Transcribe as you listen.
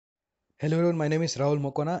Hello everyone, my name is Rahul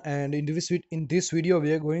Makwana and in this video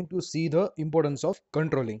we are going to see the importance of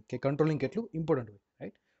controlling. કે controlling કેટલું important હોય,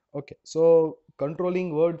 right? Okay, so controlling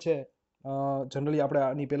word છે generally આપણે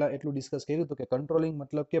આની પહેલા એટલું discuss કર્યું હતું કે controlling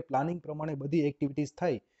મતલબ કે પ્લાનિંગ પ્રમાણે બધી એક્ટિવિટીઝ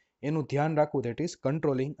થાય એનું ધ્યાન રાખવું, that is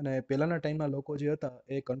controlling. અને પહેલાના ટાઈમના લોકો જે હતા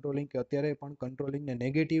એ controlling કે અત્યારે પણ controllingને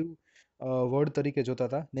નેગેટિવ વર્ડ તરીકે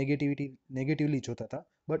જોતા હતા, નેગેટિવલી જોતા હતા,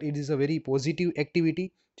 but it is a very positive activity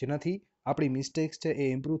જેનાથી આપણી મિસ્ટેક્સ છે એ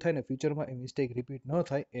ઇમ્પ્રૂવ થાય ને ફ્યુચરમાં એ મિસ્ટેક રિપીટ ન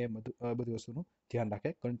થાય એ બધી વસ્તુનું ધ્યાન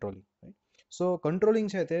રાખે કંટ્રોલિંગ, રાઈટ? સો કંટ્રોલિંગ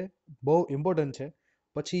છે તે બહુ ઇમ્પોર્ટન્ટ છે.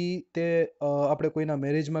 પછી તે આપણે કોઈના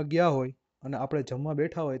મેરેજમાં ગયા હોય અને આપણે જમવા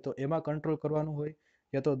બેઠા હોય તો એમાં કંટ્રોલ કરવાનું હોય,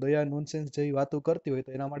 યા તો દયા નોનસેન્સ જેવી વાતો કરતી હોય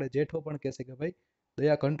તો એના માટે જેઠો પણ કહેશે કે ભાઈ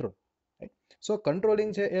દયા કંટ્રોલ, રાઈટ? સો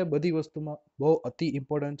કંટ્રોલિંગ છે એ બધી વસ્તુમાં બહુ અતિ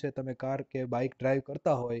ઇમ્પોર્ટન્ટ છે. તમે કાર કે બાઇક ડ્રાઈવ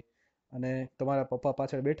કરતા હોય અને તમારા પપ્પા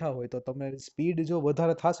પાછળ બેઠા હોય તો તમે સ્પીડ જો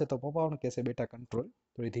વધારે થશે તો પપ્પા પણ કહેશે બેટા કંટ્રોલ,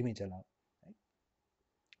 થોડી ધીમી ચલાવો.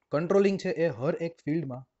 કંટ્રોલિંગ છે એ હર એક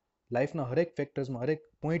ફિલ્ડમાં, લાઈફના હરેક ફેક્ટર્સમાં, હરેક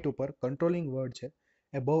પોઈન્ટ ઉપર કંટ્રોલિંગ વર્ડ છે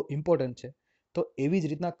એ બહુ ઇમ્પોર્ટન્ટ છે. તો એવી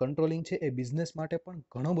જ રીતના કંટ્રોલિંગ છે એ બિઝનેસ માટે પણ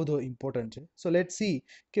ઘણો બધો ઇમ્પોર્ટન્ટ છે. સો લેટ સી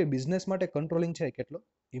કે બિઝનેસ માટે કંટ્રોલિંગ છે એ કેટલો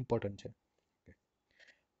ઇમ્પોર્ટન્ટ છે.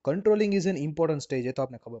 Controlling is an important stage, એ તો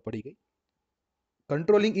આપને ખબર પડી ગઈ.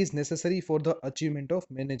 Controlling is necessary for the achievement of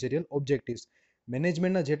managerial objectives.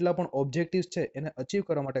 મેનેજમેન્ટના જેટલા પણ ઓબ્જેક્ટિવ્સ છે એને અચીવ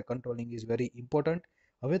કરવા માટે કંટ્રોલિંગ ઇઝ વેરી ઇમ્પોર્ટન્ટ.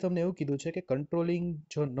 હવે તમને એવું કીધું છે કે કંટ્રોલિંગ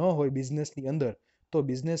જો ન હોય બિઝનેસની અંદર તો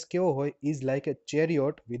બિઝનેસ કેવો હોય, is like A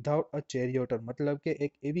ચેરિયોટ without a ચેરિયોટર. મતલબ કે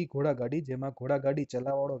એક એવી ઘોડાગાડી જેમાં ઘોડાગાડી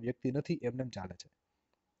ચલાવવાળો વ્યક્તિ નથી, એમને ચાલે છે,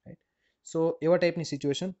 રાઈટ? સો એવા ટાઈપની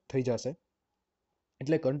સિચ્યુએશન થઈ જશે.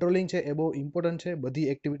 એટલે કંટ્રોલિંગ છે એ બહુ ઇમ્પોર્ટન્ટ છે બધી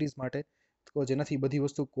એક્ટિવિટીઝ માટે, તો જેનાથી બધી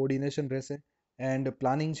વસ્તુ કોર્ડિનેશન રહેશે એન્ડ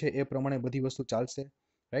પ્લાનિંગ છે એ પ્રમાણે બધી વસ્તુ ચાલશે,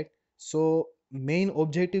 રાઈટ? સો મેઇન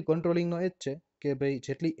ઓબ્જેક્ટિવ કંટ્રોલિંગનો એ જ છે કે ભાઈ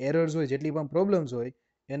જેટલી એરર્સ હોય, જેટલી પણ પ્રોબ્લેમ્સ હોય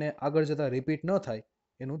એને આગળ જતાં રિપીટ ન થાય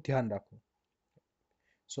એનું ધ્યાન રાખવું.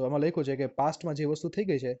 સો આમાં લખ્યું છે કે પાસ્ટમાં જે વસ્તુ થઈ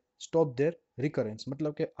ગઈ છે સ્ટોપ ધેર રિકરન્સ,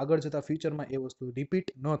 મતલબ કે આગળ જતાં ફ્યુચરમાં એ વસ્તુ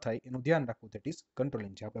રિપીટ ન થાય એનું ધ્યાન રાખવું, દેટ ઇઝ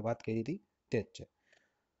કંટ્રોલિંગ, જે આપણે વાત કરી હતી તે જ છે.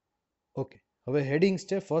 ઓકે, હવે હેડિંગ્સ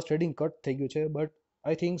છે. ફર્સ્ટ હેડિંગ કટ થઈ ગયું છે, બટ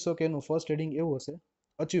આઈ થિંક સો કે એનું ફર્સ્ટ હેડિંગ એવું હશે,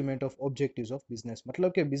 achievement of objectives of business.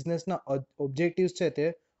 મતલબ કે બિઝનેસના ઓબ્જેક્ટિવ્સ છે તે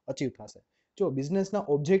અચીવ થશે. જો બિઝનેસના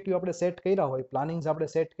ઓબ્જેક્ટિવ આપણે સેટ કર્યા હોય, પ્લાનિંગ્સ આપણે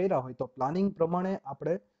સેટ કર્યા હોય તો પ્લાનિંગ પ્રમાણે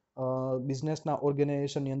આપણે બિઝનેસના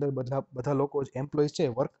ઓર્ગેનાઇઝેશનની અંદર બધા લોકો એમ્પ્લોઈઝ છે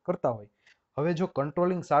વર્ક કરતા હોય. હવે જો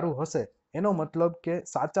કંટ્રોલિંગ સારું હશે એનો મતલબ કે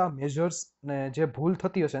સાચા મેજર્સ ને જે ભૂલ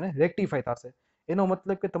થતી હશે ને રેક્ટિફાઈ થશે, એનો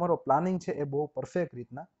મતલબ કે તમારો પ્લાનિંગ છે એ બહુ પરફેક્ટ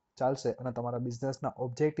રીતના ચાલશે અને તમારા બિઝનેસના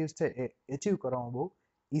ઓબ્જેક્ટિવ્સ છે એ એચીવ કરવામાં બહુ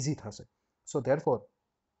ઇઝી થશે. સો ધેરફોર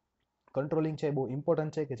કંટ્રોલિંગ છે એ બહુ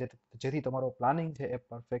ઇમ્પોર્ટન્ટ છે કે જેથી તમારો પ્લાનિંગ છે એ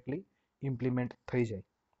પરફેક્ટલી ઇમ્પ્લિમેન્ટ થઈ જાય.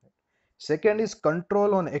 Second is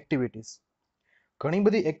control on activities. ઘણી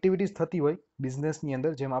બધી એક્ટિવિટીઝ થતી હોય બિઝનેસની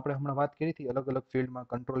અંદર, જેમ આપણે હમણાં વાત કરી હતી અલગ અલગ ફિલ્ડમાં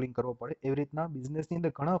કંટ્રોલિંગ કરવો પડે, એવી રીતના બિઝનેસની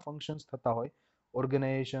અંદર ઘણા ફંક્શન્સ થતા હોય,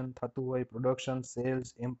 ઓર્ગેનાઇઝેશન થતું હોય, production,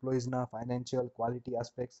 cells, એમ્પ્લોઈઝના financial, quality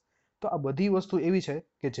aspects. તો આ બધી વસ્તુ એવી છે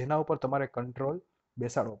કે જેના ઉપર તમારે કંટ્રોલ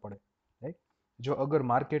બેસાડવો પડે, રાઈટ? જો અગર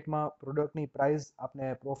માર્કેટમાં પ્રોડક્ટની પ્રાઇસ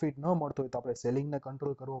આપણે પ્રોફિટ ન મળતો હોય તો આપણે સેલિંગને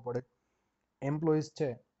કંટ્રોલ કરવો પડે. એમ્પ્લોઈઝ છે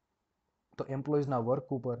તો એમ્પ્લોઈઝના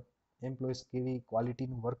વર્ક ઉપર, એમ્પ્લોઈઝ કેવી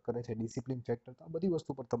ક્વોલિટીનું વર્ક કરે છે, ડિસિપ્લિન ફેક્ટર, તો આ બધી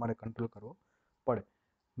વસ્તુ પર તમારે કંટ્રોલ કરવો પડે.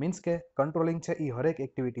 મીન્સ કે કંટ્રોલિંગ છે એ હરેક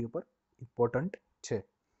એક્ટિવિટી ઉપર ઇમ્પોર્ટન્ટ છે.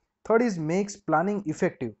 Third is max planning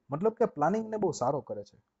effective. મતલબ કે પ્લાનિંગને બહુ સારો કરે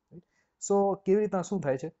છે. સો કેવી રીતના શું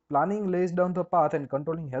થાય છે? Planning lays down the path and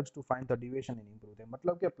controlling helps to find the deviation and improve ધેમ.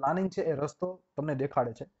 મતલબ કે પ્લાનિંગ છે એ રસ્તો તમને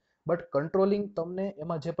દેખાડે છે, બટ કંટ્રોલિંગ તમને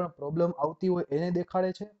એમાં જે પણ પ્રોબ્લેમ આવતી હોય એને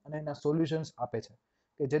દેખાડે છે અને એના સોલ્યુશન્સ આપે છે,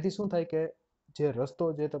 કે જેથી શું થાય કે જે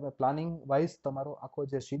રસ્તો જે તમે પ્લાનિંગ વાઇઝ તમારો આખો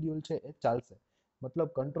જે શિડ્યુલ છે એ ચાલશે.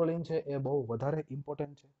 મતલબ કંટ્રોલિંગ છે એ બહુ વધારે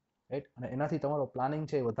ઇમ્પોર્ટન્ટ છે, રાઈટ? અને એનાથી તમારો પ્લાનિંગ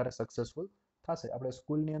છે એ વધારે સક્સેસફુલ થશે. આપણે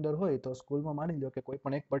સ્કૂલની અંદર હોય તો સ્કૂલમાં માની લો કે કોઈ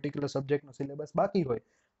પણ એક પર્ટિક્યુલર સબ્જેક્ટનો સિલેબસ બાકી હોય,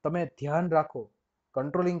 તમે ધ્યાન રાખો,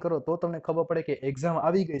 કંટ્રોલિંગ કરો તો તમને ખબર પડે કે એક્ઝામ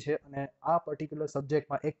આવી ગઈ છે અને આ પર્ટિક્યુલર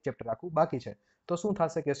સબ્જેક્ટમાં એક ચેપ્ટર આખું બાકી છે. તો શું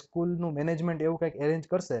થશે કે સ્કૂલનું મેનેજમેન્ટ એવું કંઈક એરેન્જ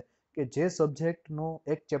કરશે કે જે સબ્જેક્ટનો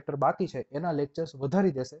એક ચેપ્ટર બાકી છે એના લેક્ચર્સ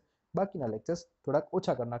વધારી દેશે, બાકીના લેક્ચર્સ થોડાક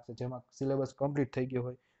ઓછા કરી નાખશે, જેમાં સિલેબસ કમ્પ્લીટ થઈ ગયો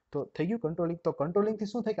હોય. તો થઈ ગયું કંટ્રોલિંગ. તો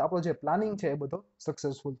કંટ્રોલિંગથી શું થાય કે આપણો જે પ્લાનિંગ છે એ બધો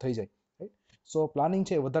સક્સેસફુલ થઈ જાય, રાઈટ? સો પ્લાનિંગ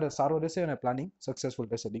છે એ વધારે સારો રહેશે અને પ્લાનિંગ સક્સેસફુલ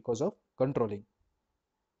રહેશે because of controlling.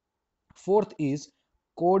 Fourth is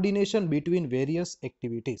coordination between various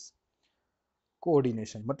activities.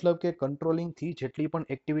 Coordination મતલબ કે કંટ્રોલિંગથી જેટલી પણ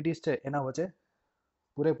એક્ટિવિટીઝ છે એના વચ્ચે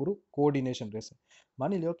પૂરેપૂરું કોઓર્ડિનેશન રહેશે.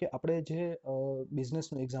 માની લો કે આપણે જે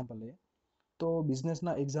બિઝનેસનું એક્ઝામ્પલ લઈએ તો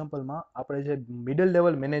બિઝનેસના એક્ઝામ્પલમાં આપણે જે મિડલ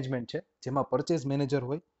લેવલ મેનેજમેન્ટ છે, જેમાં પરચેઝ મેનેજર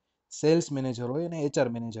હોય, સેલ્સ મેનેજર હોય અને એચઆર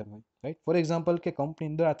મેનેજર હોય, રાઈટ. ફોર એક્ઝામ્પલ કે કંપની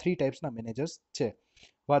અંદર આ 3 ટાઈપ્સના મેનેજર્સ છે.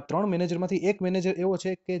 આ 3 મેનેજરમાંથી એક મેનેજર એવો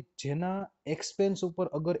છે કે જેના એક્સપેન્સ ઉપર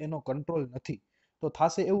અગર એનો કંટ્રોલ નથી તો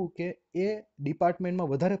થશે એવું કે એ ડિપાર્ટમેન્ટમાં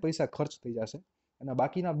વધારે પૈસા ખર્ચ થઈ જશે અને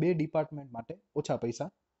બાકીના 2 ડિપાર્ટમેન્ટ માટે ઓછા પૈસા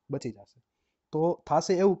બચી જશે. તો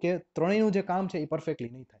થશે એવું કે ત્રણેયનું જે કામ છે એ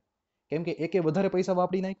પરફેક્ટલી નહીં થાય, કેમ કે એકે વધારે પૈસા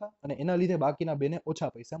વાપરી નાખ્યા અને એના લીધે બાકીના બેને ઓછા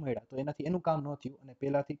પૈસા મળ્યા, તો એનાથી એનું કામ ન થયું અને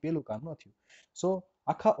પેલાથી પેલું કામ ન થયું. સો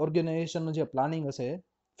આખા ઓર્ગેનાઇઝેશનનું જે પ્લાનિંગ હશે એ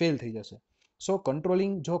ફેલ થઈ જશે. સો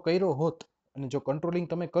કંટ્રોલિંગ જો કર્યો હોત અને જો કંટ્રોલિંગ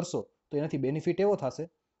તમે કરશો તો એનાથી બેનિફિટ એવો થશે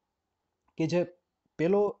કે જે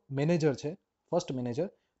પેલો મેનેજર છે, ફર્સ્ટ મેનેજર,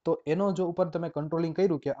 તો એનો જો ઉપર તમે કંટ્રોલિંગ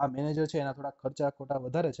કર્યું કે આ મેનેજર છે એના થોડા ખર્ચા ખોટા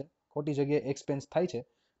વધારે છે, ખોટી જગ્યાએ એક્સપેન્સ થાય છે,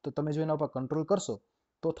 તો તમે જો એના ઉપર કંટ્રોલ કરશો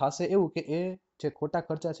તો થશે એવું કે એ જે ખોટા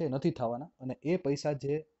ખર્ચા છે એ નથી થવાના અને એ પૈસા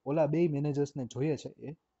જે ઓલા બે મેનેજર્સને જોઈએ છે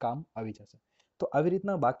એ કામ આવી જશે. તો આવી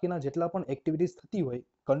રીતના બાકીના જેટલા પણ એક્ટિવિટીઝ થતી હોય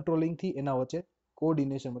કંટ્રોલિંગથી એના વચ્ચે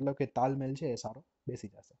કોઓર્ડિનેશન મતલબ કે તાલમેલ છે એ સારો બેસી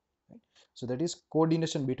જશે. So that is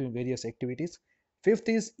coordination between various activities. Fifth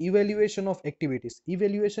is evaluation of activities.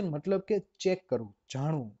 Evaluation મતલબ કે ચેક કરવું,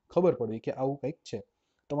 જાણવું, ખબર પડવી કે આવું કંઈક છે.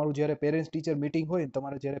 તમારું જ્યારે પેરેન્ટ્સ ટીચર મીટિંગ હોય ને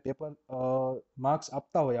તમારે જ્યારે પેપર માર્ક્સ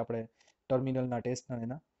આપતા હોય આપણે ટર્મિનલના ટેસ્ટના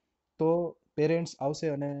એના, તો પેરેન્ટ્સ આવશે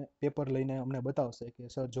અને પેપર લઈને અમને બતાવશે કે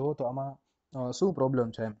સર જુઓ તો આમાં શું પ્રોબ્લેમ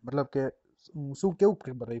છે, એમ મતલબ કે શું કેવું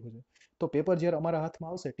પેપર રાખ્યું છે. તો પેપર જ્યારે અમારા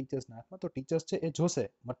હાથમાં આવશે ટીચર્સના હાથમાં તો ટીચર્સ છે એ જોશે,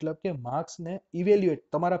 મતલબ કે માર્ક્સને ઇવેલ્યુએટ,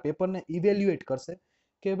 તમારા પેપરને ઇવેલ્યુએટ કરશે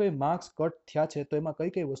કે ભાઈ માર્ક્સ કટ થયા છે તો એમાં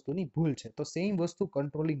કઈ કઈ વસ્તુની ભૂલ છે. તો સેમ વસ્તુ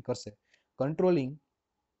કંટ્રોલિંગ કરશે. કંટ્રોલિંગ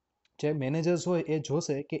જે મેનેજર્સ હોય એ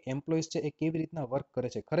જોશે કે એમ્પ્લોઈઝ છે એ કેવી રીતના વર્ક કરે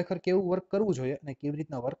છે, ખરેખર કેવું વર્ક કરવું જોઈએ અને કેવી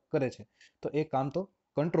રીતના વર્ક કરે છે. તો એ કામ તો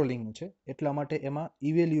કંટ્રોલિંગનું છે. એટલા માટે એમાં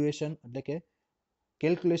ઇવેલ્યુએશન એટલે કે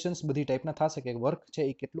કેલ્ક્યુલેશન્સ બધી ટાઈપના થશે કે વર્ક છે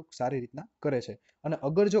એ કેટલું સારી રીતના કરે છે. અને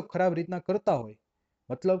અગર જો ખરાબ રીતના કરતા હોય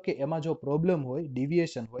મતલબ કે એમાં જો પ્રોબ્લેમ હોય,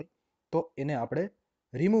 ડિવિએશન હોય, તો એને આપણે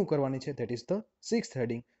રિમૂવ કરવાની છે. That is the sixth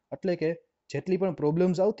heading. એટલે કે જેટલી પણ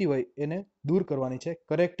પ્રોબ્લેમ્સ આવતી હોય એને દૂર કરવાની છે,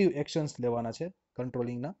 કરેક્ટિવ એક્શન્સ લેવાના છે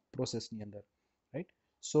કંટ્રોલિંગના પ્રોસેસની અંદર, રાઈટ.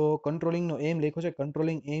 સો કંટ્રોલિંગનો એમ લખ્યો છે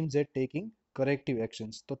controlling AIIMS at taking corrective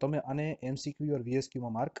actions. તો તમે આને એમસીક્યુ ઓર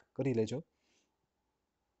વીએસક્યુમાં માર્ક કરી લેજો.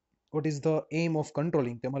 What is the M of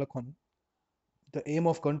controlling તેમાં લખવાનું the M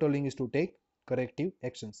of controlling is to take corrective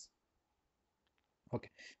actions. Okay.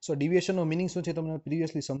 So ડિવિએશનનો meaning શું છે તમને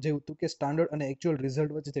પ્રીવિયસલી સમજાવ્યું હતું કે સ્ટાન્ડર્ડ અને એકચ્યુઅલ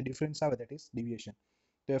રિઝલ્ટ વચ્ચે જે ડિફરન્સ આવે દેટ ઇઝ ડિવિએશન.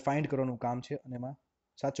 તો એ ફાઇન્ડ કરવાનું કામ છે અને એમાં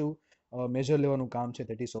સાચું મેજર લેવાનું કામ છે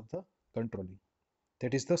that ease of the controlling.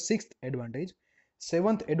 That is the sixth advantage.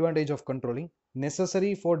 Seventh advantage of controlling, necessary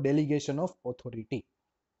for delegation of authority.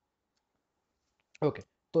 Okay,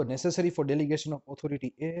 તો necessary for delegation of authority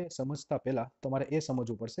એ સમજતા પહેલા તમારે એ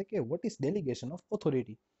સમજવું પડશે કે what is delegation of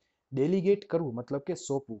authority. Delegate કરવું મતલબ કે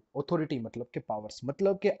સોંપવું, ઓથોરિટી મતલબ કે પાવર્સ,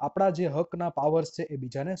 મતલબ કે આપણા જે હકના પાવર્સ છે એ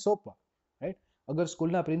બીજાને સોંપવા, રાઈટ. અગર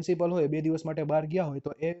સ્કૂલના પ્રિન્સિપલ હોય 2 દિવસ માટે બહાર ગયા હોય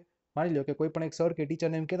તો એ માની લો કે કોઈ પણ એક સર કે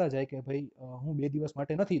ટીચરને એમ કહેતા જાય કે ભાઈ હું 2 દિવસ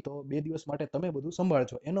માટે નથી તો 2 દિવસ માટે તમે બધું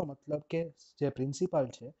સંભાળજો. એનો મતલબ કે જે પ્રિન્સિપાલ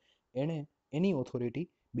છે એણે એની ઓથોરિટી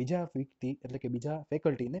બીજા વ્યક્તિ એટલે કે બીજા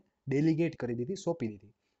ફેકલ્ટીને ડેલિગેટ કરી દીધી, સોંપી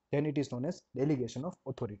દીધી. Then it is known as delegation of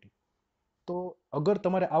authority. તો અગર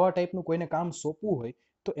તમારે આવા ટાઈપનું કોઈને કામ સોંપવું હોય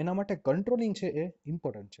તો એના માટે કંટ્રોલિંગ છે એ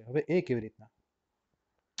ઇમ્પોર્ટન્ટ છે. હવે એ કેવી રીતના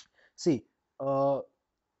સી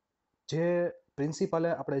જે પ્રિન્સિપાલે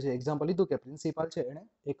આપણે જે એક્ઝામ્પલ લીધું કે પ્રિન્સિપાલ છે એણે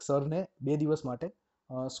એક સરને 2 દિવસ માટે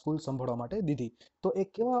સ્કૂલ સંભાળવા માટે દીધી, તો એ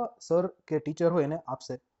કેવા સર કે ટીચર હોય એને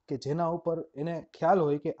આપશે કે જેના ઉપર એને ખ્યાલ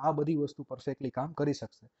હોય કે આ બધી વસ્તુ પરફેક્ટલી કામ કરી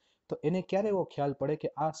શકશે. તો એને ક્યારે એવો ખ્યાલ પડે કે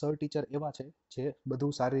આ સર ટીચર એવા છે જે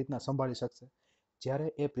બધું સારી રીતના સંભાળી શકશે? જ્યારે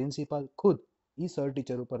એ પ્રિન્સિપાલ ખુદ એ સર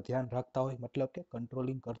ટીચર ઉપર ધ્યાન રાખતા હોય, મતલબ કે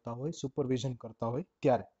કંટ્રોલિંગ કરતા હોય, સુપરવિઝન કરતા હોય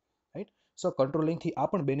ત્યારે, રાઈટ. સો કંટ્રોલિંગથી આ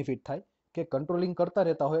પણ બેનિફિટ થાય કે કંટ્રોલિંગ કરતા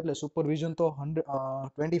રહેતા હોય એટલે સુપરવિઝન તો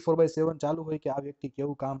 24/7 ચાલુ હોય કે આ વ્યક્તિ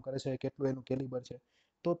કેવું કામ કરે છે, કેટલું એનું કેલિબર છે.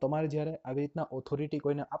 તો તમારે જ્યારે આવી રીતના ઓથોરિટી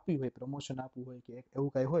કોઈને આપવી હોય, પ્રમોશન આપવું હોય કે એવું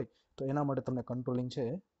કાંઈ હોય તો એના માટે તમને કંટ્રોલિંગ છે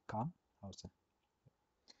એ કામ આવશે.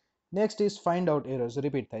 Next is find out errors.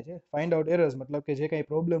 Repeat થાય છે. ફાઇન્ડ આઉટ એરર્સ મતલબ કે જે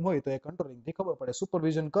કાંઈ પ્રોબ્લેમ હોય તો એ કંટ્રોલિંગથી ખબર પડે.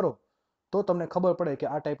 સુપરવિઝન કરો તો તમને ખબર પડે કે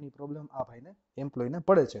આ ટાઈપની પ્રોબ્લેમ આ ભાઈને એમ્પ્લોયને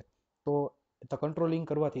પડે છે. તો કંટ્રોલિંગ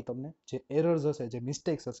કરવાથી તમને જે એરર્સ હશે, જે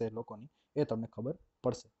મિસ્ટેક્સ હશે લોકોની એ તમને ખબર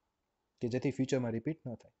પડશે કે જેથી ફ્યુચરમાં રિપીટ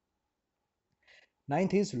ન થાય.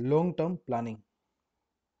 Ninth is long term planning.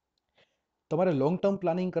 તમારે લોંગ ટર્મ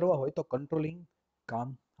પ્લાનિંગ કરવા હોય તો કંટ્રોલિંગ કામ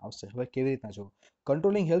આવશે. હવે કેવી રીતના જુઓ.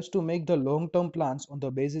 Controlling helps to make the long term plans on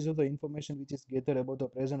the basis of the information which is gather about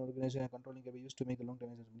the present organisation. Controlling can be used to make a long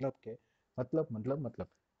term મતલબ કે મતલબ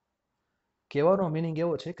કહેવાનો મિનિંગ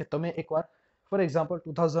એવો છે કે તમે એકવાર for example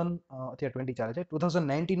અત્યારે 20 ચાલે છે,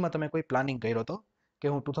 2019માં તમે કોઈ પ્લાનિંગ કર્યો હતો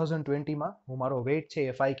કે હું 2020માં હું મારો વેઇટ છે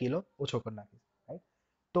એ 5 કિલો ઓછો કરી નાખીશ, રાઈટ?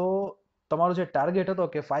 તો તમારો જે ટાર્ગેટ હતો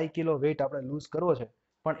કે 5 કિલો વેઇટ આપણે લૂઝ કરવો છે,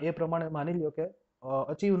 પણ એ પ્રમાણે માની લ્યો કે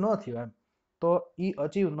અચીવ ન થયો એમ, તો એ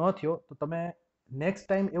અચીવ ન થયો તો તમે નેક્સ્ટ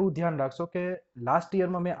ટાઈમ એવું ધ્યાન રાખશો કે લાસ્ટ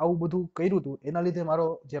યરમાં મેં આવું બધું કર્યું હતું, એના લીધે મારો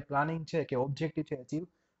જે પ્લાનિંગ છે કે ઓબ્જેક્ટિવ છે અચીવ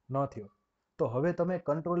ન થયો. તો હવે તમે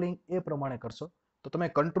કંટ્રોલિંગ એ પ્રમાણે કરશો. તો તમે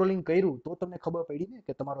કંટ્રોલિંગ કર્યું તો તમને ખબર પડી ને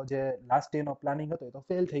કે તમારો જે લાસ્ટ ડેનો પ્લાનિંગ હતો એ તો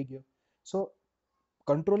ફેલ થઈ ગયો. સો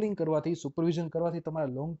કંટ્રોલિંગ કરવાથી, સુપરવિઝન કરવાથી તમારે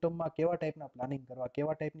લોંગ ટર્મમાં કેવા ટાઈપના પ્લાનિંગ કરવા,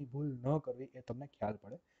 કેવા ટાઈપની ભૂલ ન કરવી એ તમને ખ્યાલ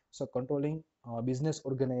પડે. સો કંટ્રોલિંગ બિઝનેસ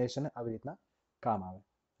ઓર્ગેનાઇઝેશન આવી રીતના કામ આવે.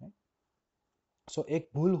 સો એક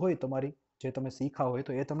ભૂલ હોય તમારી જે તમે શીખા હોય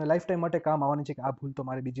તો એ તમને લાઈફ ટાઈમ માટે કામ આવવાની છે કે આ ભૂલ તો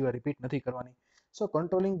મારે બીજી વાર રિપીટ નથી કરવાની. સો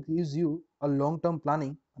controlling gives you a long term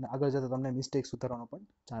planning, અને આગળ જતાં તમને મિસ્ટેક સુધારવાનો પણ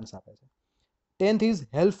ચાન્સ આપે છે. 10th is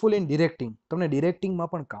helpful in directing. તમને ડિરેક્ટિંગમાં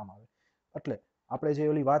પણ કામ આવે. એટલે આપણે જે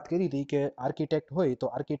ઓલી વાત કરી હતી કે આર્કિટેક્ટ હોય તો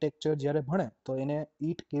આર્કિટેક્ચર જ્યારે ભણે તો એને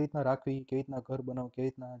ઈંટ કેવી રીતના રાખવી, કેવી રીતના ઘર બનાવવું, કેવી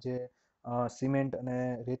રીતના જે સિમેન્ટ અને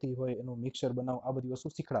રેતી હોય એનું મિક્સર બનાવવું, આ બધી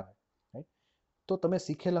વસ્તુ શીખડાવે, રાઈટ? તો તમે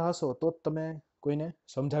શીખેલા હશો તો જ તમે કોઈને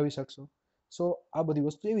સમજાવી શકશો. સો આ બધી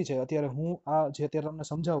વસ્તુ એવી છે, અત્યારે હું આ જે અત્યારે તમને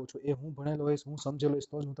સમજાવું છું એ હું ભણેલો હોઈશ, હું સમજેલો હોઈશ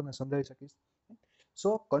તો જ હું તમને સમજાવી શકીશ. સો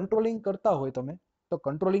કંટ્રોલિંગ કરતા હોય તમે, તો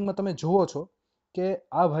કંટ્રોલિંગમાં તમે જુઓ છો કે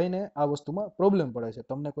આ ભાઈને આ વસ્તુમાં પ્રોબ્લેમ પડે છે.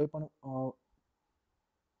 તમને કોઈ પણ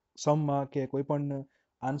સમમાં કે કોઈ પણ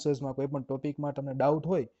આન્સર્સમાં, કોઈ પણ ટોપિકમાં તમને ડાઉટ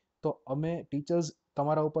હોય તો અમે ટીચર્સ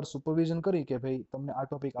તમારા ઉપર સુપરવિઝન કરી કે ભાઈ તમને આ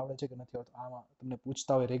ટોપિક આવડે છે કે નથી આવડતો, આમાં તમને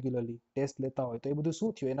પૂછતા હોય રેગ્યુલરલી, ટેસ્ટ લેતા હોય, તો એ બધું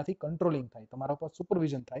શું થયું એનાથી કંટ્રોલિંગ થાય, તમારા ઉપર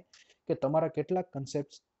સુપરવિઝન થાય કે તમારા કેટલાક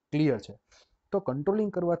કન્સેપ્ટ ક્લિયર છે. તો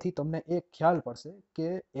કંટ્રોલિંગ કરવાથી તમને એક ખ્યાલ પડશે કે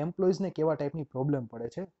એમ્પ્લોઈઝને કેવા ટાઈપની પ્રોબ્લેમ પડે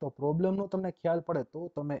છે. તો પ્રોબ્લેમનો તમને ખ્યાલ પડે તો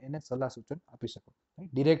તમે એને સલાહ સૂચન આપી શકો,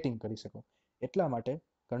 ડિરેક્ટિંગ કરી શકો. એટલા માટે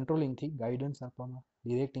કંટ્રોલિંગથી ગાઈડન્સ આપવામાં,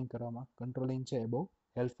 ડિરેક્ટિંગ કરવામાં કંટ્રોલિંગ છે એ બહુ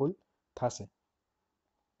હેલ્પફુલ થશે.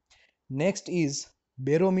 Next is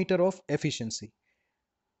barometer of efficiency.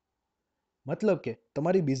 મતલબ કે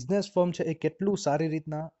તમારી બિઝનેસ ફર્મ છે એ કેટલું સારી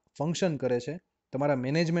રીતના ફંક્શન કરે છે, તમારા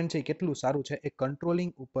મેનેજમેન્ટ છે એ કેટલું સારું છે, એ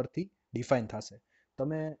કંટ્રોલિંગ ઉપરથી ડિફાઇન થશે.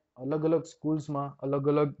 તમે અલગ અલગ સ્કૂલ્સમાં, અલગ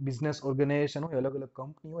અલગ બિઝનેસ ઓર્ગેનાઇઝેશન હોય, અલગ અલગ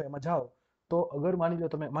કંપની હોય, એમાં જાઓ તો અગર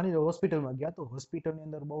માની લો હોસ્પિટલમાં ગયા તો હોસ્પિટલની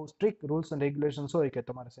અંદર બહુ સ્ટ્રિક્ટ રૂલ્સ એન્ડ રેગ્યુલેશન્સ હોય કે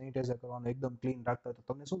તમારે સેનિટાઈઝર કરવાનું, એકદમ ક્લીન રાખતા હોય, તો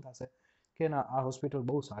તમને શું થશે કે ના આ હોસ્પિટલ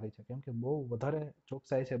બહુ સારી છે, કેમ કે બહુ વધારે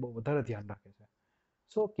ચોકસાઈ છે, બહુ વધારે ધ્યાન રાખે છે.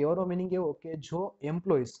 સો કહેવાનો મિનિંગ એવો કે જો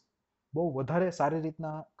એમ્પ્લોઈઝ બહુ વધારે સારી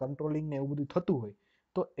રીતના કંટ્રોલિંગ ને એવું બધું થતું હોય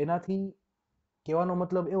તો એનાથી કહેવાનો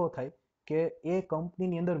મતલબ એવો થાય કે એ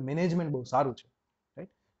કંપનીની અંદર મેનેજમેન્ટ બહુ સારું છે,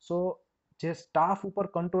 રાઈટ? સો જે સ્ટાફ ઉપર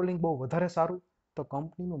કંટ્રોલિંગ બહુ વધારે સારું, તો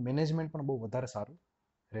કંપનીનું મેનેજમેન્ટ પણ બહુ વધારે સારું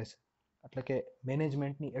રહેશે. એટલે કે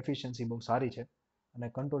મેનેજમેન્ટની એફિશિયન્સી બહુ સારી છે અને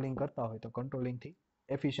કંટ્રોલિંગ કરતા હોય તો કંટ્રોલિંગથી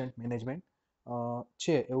એફિશિયન્ટ મેનેજમેન્ટ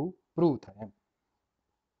છે એવું પ્રૂવ થાય એમ.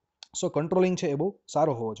 સો કંટ્રોલિંગ છે એ બહુ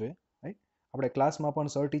સારો હોવો જોઈએ, રાઈટ? આપણે ક્લાસમાં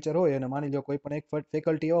પણ સર ટીચર હોય અને માની લો કોઈ પણ એક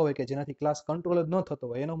ફેકલ્ટી એવા હોય કે જેનાથી ક્લાસ કંટ્રોલ જ ન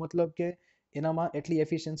થતો હોય, એનો મતલબ કે એનામાં એટલી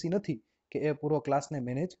એફિશિયન્સી નથી કે એ પૂરો ક્લાસને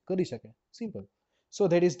મેનેજ કરી શકે. Simple. So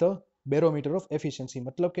that is the barometer of efficiency.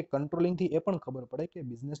 મતલબ કે કંટ્રોલિંગથી એ પણ ખબર પડે કે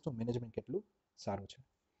બિઝનેસનું મેનેજમેન્ટ કેટલું સારું છે.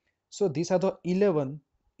 So this are the 11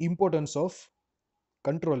 importance of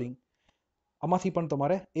controlling. આમાંથી પણ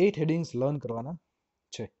તમારે 8 હેડિંગ્સ લર્ન કરવાના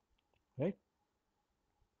છે, right?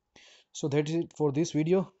 So that is it for this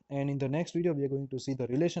video, and in the next video we are going to see the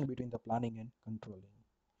relation between the planning and controlling.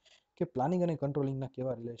 કે planning અને કંટ્રોલિંગના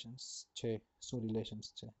કેવા relations છે, શું રિલેશન્સ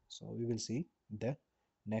છે. So we will see in the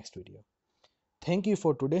next video. Thank you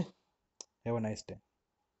for today. Have a nice day.